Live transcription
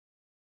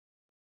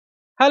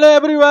Hello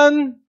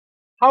everyone,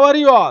 how are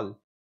you all?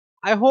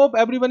 I hope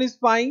everyone is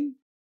fine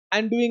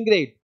and doing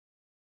great.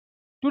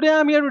 Today I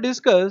am here to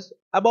discuss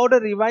about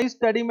a revised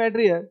study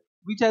material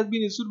which has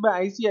been issued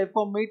by ICAI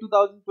for May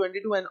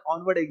 2022 and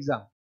onward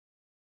exam.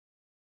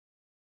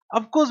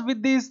 Of course,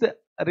 with this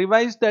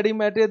revised study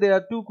material, there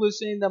are two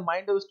questions in the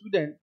mind of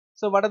student.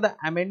 So, what are the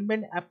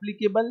amendment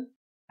applicable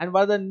and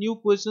what are the new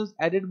questions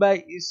added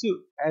by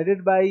institute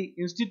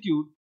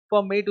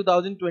for May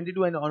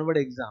 2022 and onward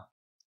exam?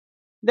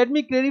 Let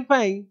me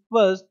clarify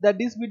first that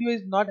this video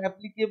is not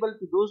applicable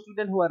to those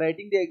students who are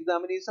writing the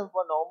examination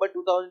for November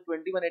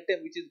 2021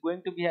 attempt, which is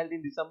going to be held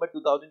in December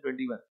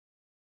 2021.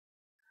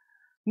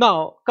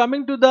 Now,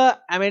 coming to the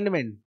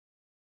amendment.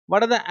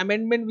 What are the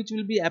amendments which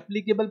will be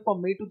applicable for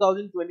May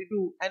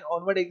 2022 and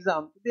onward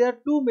exam? There are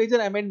two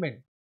major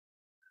amendments.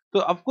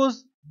 So, of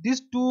course,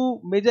 these two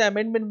major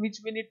amendments which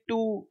we need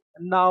to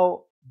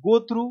now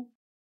go through.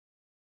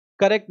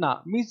 Correct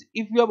now means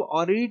if you have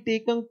already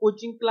taken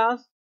coaching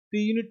class, so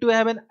you need to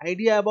have an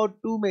idea about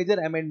two major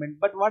amendments.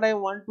 But what I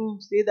want to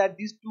say that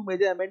these two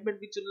major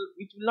amendments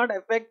which will not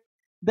affect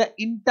the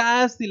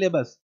entire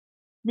syllabus,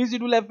 means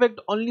it will affect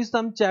only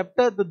some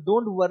chapter. So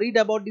don't worried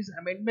about this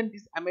amendment.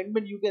 This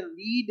amendment you can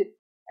read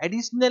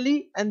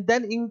additionally and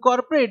then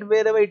incorporate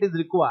wherever it is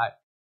required.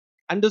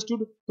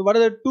 Understood? So what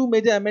are the two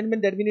major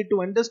amendments that we need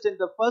to understand?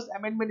 The first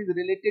amendment is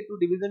related to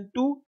division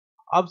 2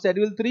 of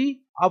schedule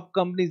 3 of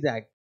Companies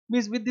Act.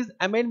 Means with this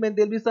amendment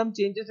there will be some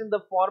changes in the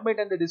format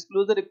and the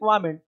disclosure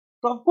requirement.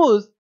 So of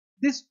course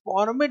this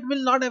format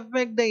will not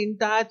affect the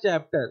entire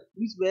chapter.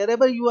 Means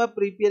wherever you are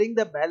preparing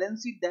the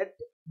balance sheet, that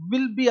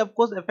will be of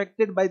course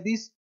affected by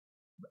this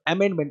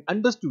amendment.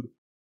 Understood?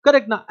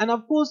 Correct now. And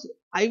of course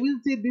I will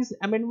say this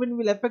amendment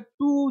will affect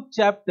two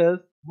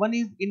chapters. One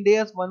is Ind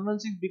AS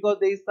 116 because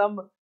there is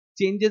some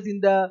changes in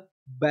the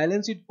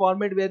balance sheet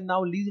format where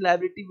now lease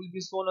liability will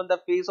be shown on the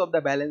face of the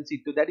balance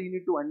sheet. So that you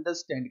need to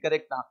understand.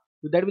 Correct now.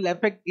 So that will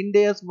affect Ind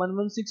AS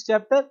 116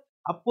 chapter.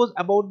 Of course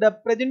about the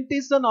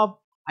presentation of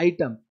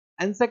item.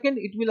 And second,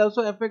 it will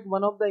also affect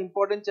one of the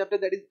important chapter,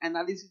 that is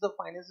analysis of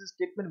financial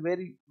statement,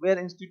 where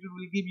institute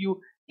will give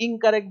you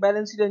incorrect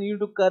balance sheet and you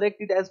need to correct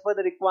it as per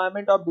the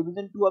requirement of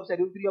division 2 of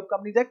schedule 3 of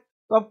Companies Act.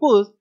 So of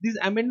course this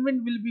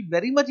amendment will be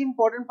very much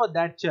important for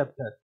that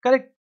chapter.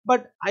 Correct?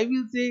 But I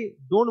will say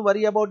don't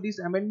worry about this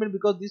amendment,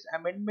 because this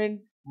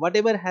amendment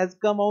whatever has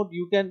come out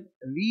you can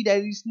read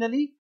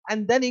additionally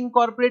and then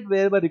incorporate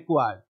wherever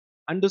required.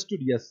 Understood?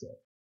 Yes sir.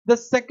 The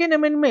second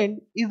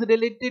amendment is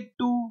related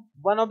to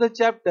one of the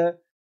chapter.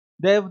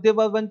 There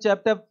was one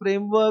chapter,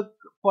 framework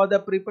for the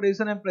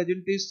preparation and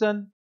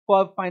presentation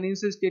for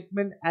financial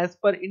statement as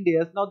per Ind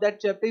AS. Now that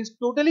chapter is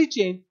totally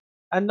changed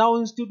and now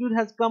institute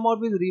has come out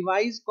with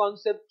revised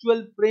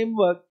conceptual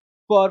framework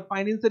for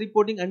financial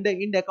reporting under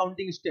Ind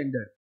accounting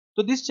standard.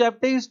 So this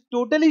chapter is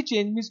totally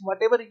changed, means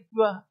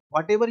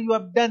whatever you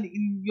have done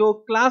in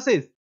your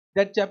classes,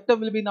 that chapter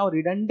will be now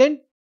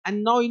redundant,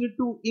 and now you need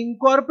to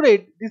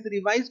incorporate this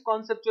revised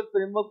conceptual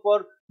framework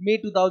for May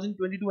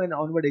 2022 and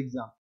onward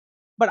exam.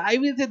 But I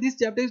will say this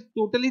chapter is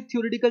totally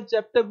theoretical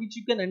chapter which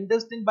you can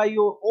understand by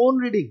your own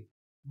reading.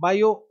 By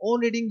your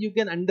own reading you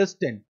can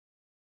understand.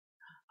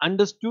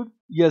 Understood?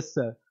 Yes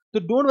sir. So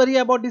don't worry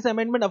about this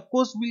amendment. Of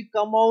course we'll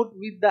come out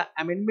with the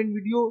amendment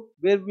video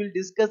where we'll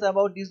discuss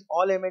about this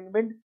all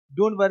amendment.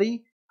 Don't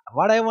worry.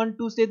 What I want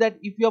to say that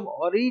if you have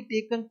already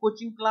taken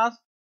coaching class,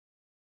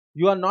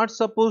 you are not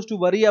supposed to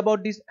worry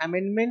about this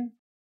amendment.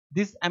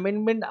 This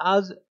amendment,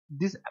 as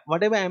this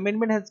whatever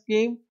amendment has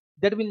came,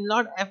 that will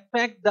not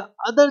affect the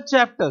other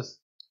chapters.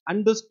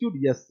 Understood?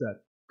 Yes sir.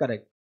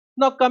 Correct.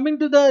 Now coming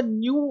to the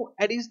new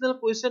additional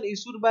question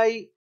issued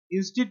by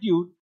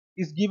institute,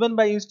 is given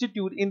by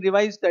institute in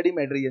revised study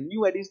material.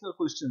 New additional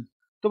questions.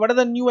 So what are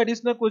the new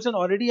additional question?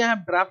 Already I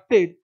have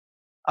drafted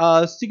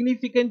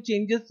significant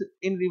changes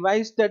in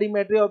revised study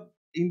material,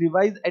 in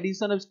revised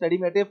edition of study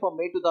material for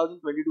May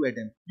 2022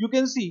 attempt. You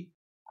can see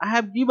I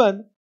have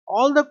given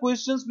all the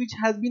questions which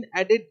has been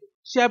added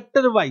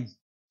chapter wise.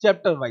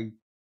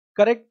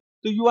 Correct?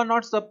 So you are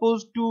not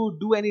supposed to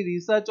do any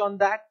research on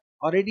that.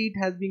 Already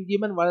it has been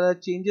given. What are the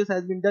changes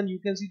has been done?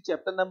 You can see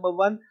chapter number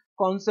 1,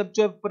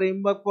 conceptual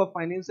framework for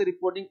financial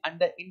reporting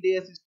under Ind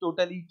AS is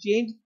totally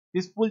changed.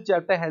 This full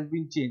chapter has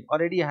been changed.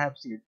 Already I have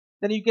seen.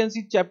 Then you can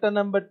see chapter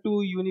number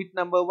 2, unit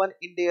number 1,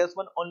 Ind AS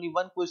 1, only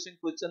one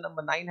question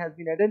number 9 has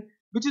been added,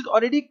 which is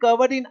already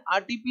covered in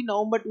RTP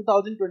November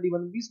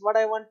 2021. This what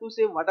I want to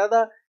say. What are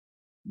the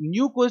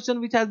new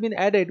question which has been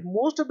added?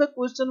 Most of the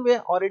question were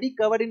already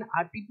covered in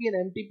RTP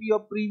and MTP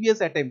of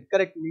previous attempt.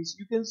 Correct? Means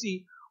you can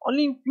see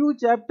only in few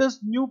chapters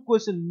new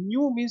question.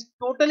 New means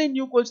totally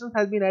new questions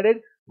has been added.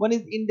 One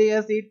is Ind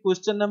AS 8,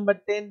 question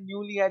number 10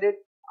 newly added.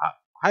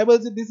 I will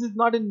say this is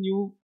not a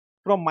new,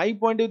 from my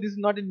point of view this is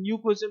not a new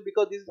question,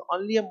 because this is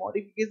only a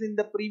modification in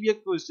the previous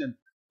question.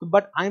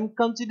 But I am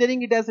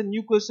considering it as a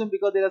new question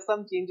because there are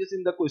some changes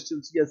in the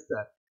questions. Yes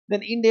sir.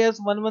 Then Ind AS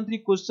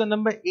 113 question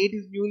number 8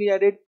 is newly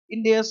added.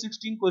 Ind AS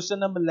 16 question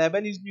number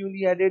 11 is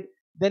newly added.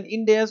 Then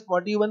Ind AS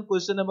 41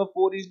 question number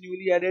 4 is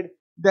newly added.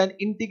 Then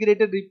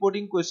integrated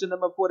reporting question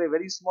number 4, a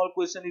very small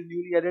question is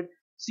newly added.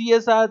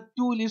 CSR,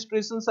 2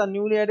 illustrations are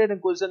newly added,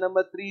 and question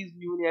number 3 is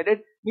newly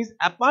added. Means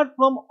apart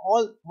from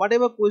all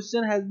whatever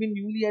question has been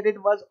newly added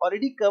was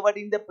already covered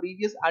in the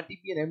previous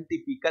RTP and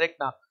MTP, correct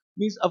now?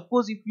 Means of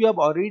course if you have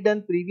already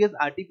done previous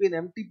RTP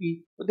and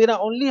MTP, so there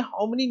are only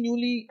how many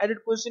newly added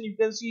question you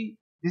can see?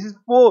 This is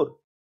 4,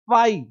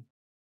 5,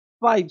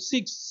 5,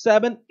 6,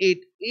 7,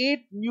 8. 8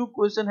 new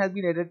question has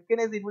been added. Can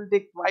it will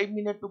take 5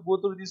 minutes to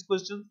go through these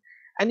questions.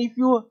 And if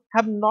you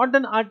have not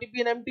done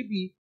RTP and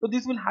MTP, so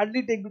this will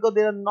hardly take because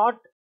there are not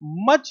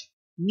much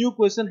new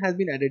question has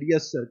been added.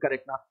 Yes, sir,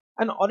 correct now.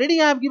 And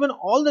already I have given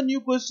all the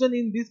new question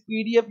in this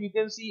PDF. You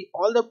can see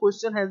all the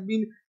question has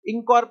been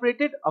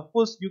incorporated. Of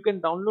course, you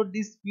can download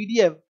this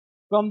PDF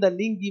from the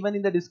link given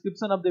in the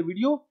description of the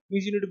video.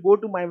 Means you need to go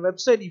to my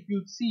website. If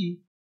you see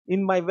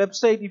in my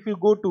website, if you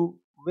go to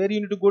where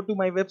you need to go to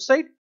my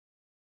website,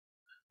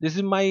 this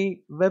is my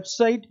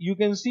website. You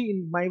can see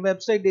in my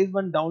website there is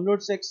one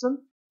download section.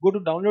 Go to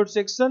download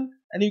section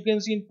and you can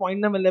see in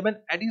point number 11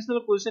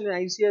 additional question in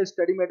ICAI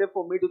study matter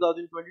for May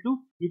 2022.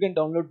 You can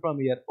download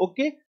from here.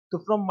 Okay, so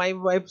from my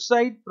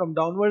website, from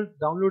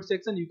download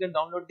section, you can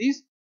download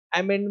this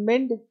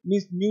amendment,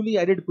 means newly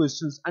added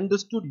questions.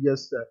 Understood?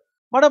 Yes, sir.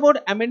 What about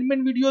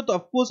amendment video? So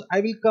of course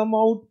I will come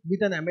out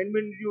with an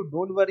amendment video,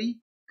 don't worry.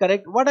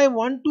 Correct. What I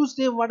want to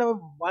say,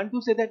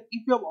 that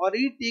if you have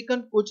already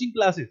taken coaching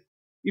classes,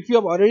 if you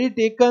have already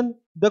taken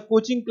the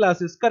coaching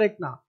classes, correct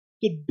now,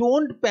 so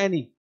don't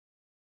panic.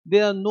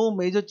 There are no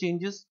major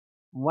changes.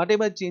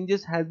 Whatever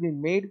changes has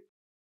been made,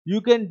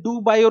 you can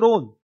do by your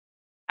own.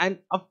 And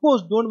of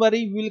course, don't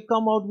worry, we'll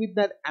come out with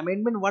that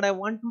amendment. What I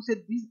want to say,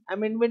 this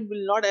amendment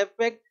will not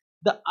affect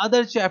the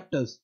other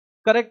chapters.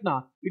 Correct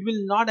now? It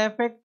will not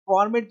affect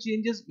format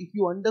changes. If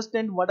you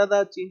understand what are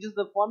the changes,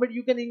 the format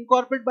you can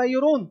incorporate by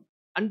your own.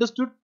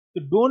 Understood?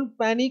 So don't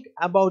panic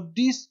about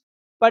this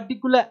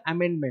particular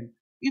amendment.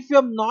 If you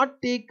have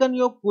not taken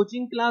your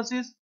coaching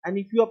classes and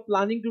if you are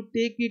planning to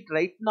take it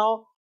right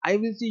now, I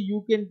will say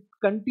you can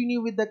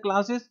continue with the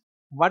classes.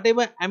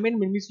 Whatever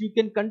amendment means, you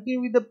can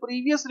continue with the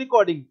previous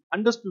recording.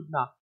 Understood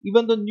now?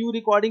 Even though new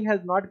recording has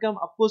not come,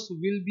 of course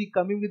we'll be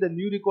coming with a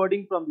new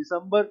recording from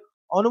December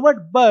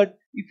onward. But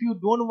if you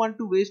don't want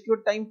to waste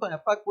your time for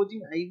FA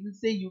coaching, I will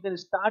say you can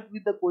start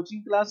with the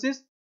coaching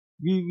classes.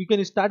 We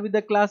can start with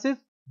the classes.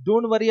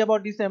 Don't worry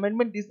about this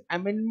amendment. This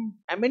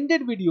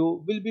amended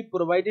video will be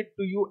provided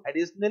to you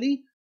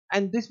additionally,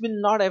 and this will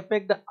not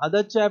affect the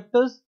other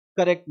chapters.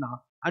 Correct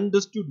now?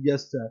 Understood?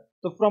 Yes, sir.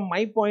 So from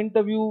my point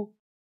of view,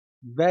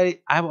 where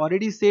I have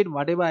already said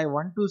whatever I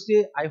want to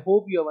say. I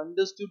hope you have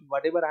understood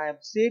whatever I have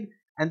said,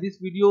 and this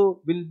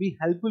video will be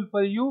helpful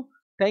for you.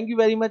 Thank you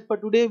very much for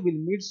today. We'll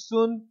meet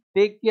soon.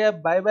 Take care.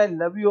 Bye bye.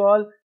 Love you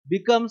all.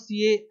 Become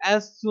CA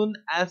as soon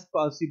as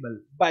possible.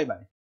 Bye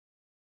bye.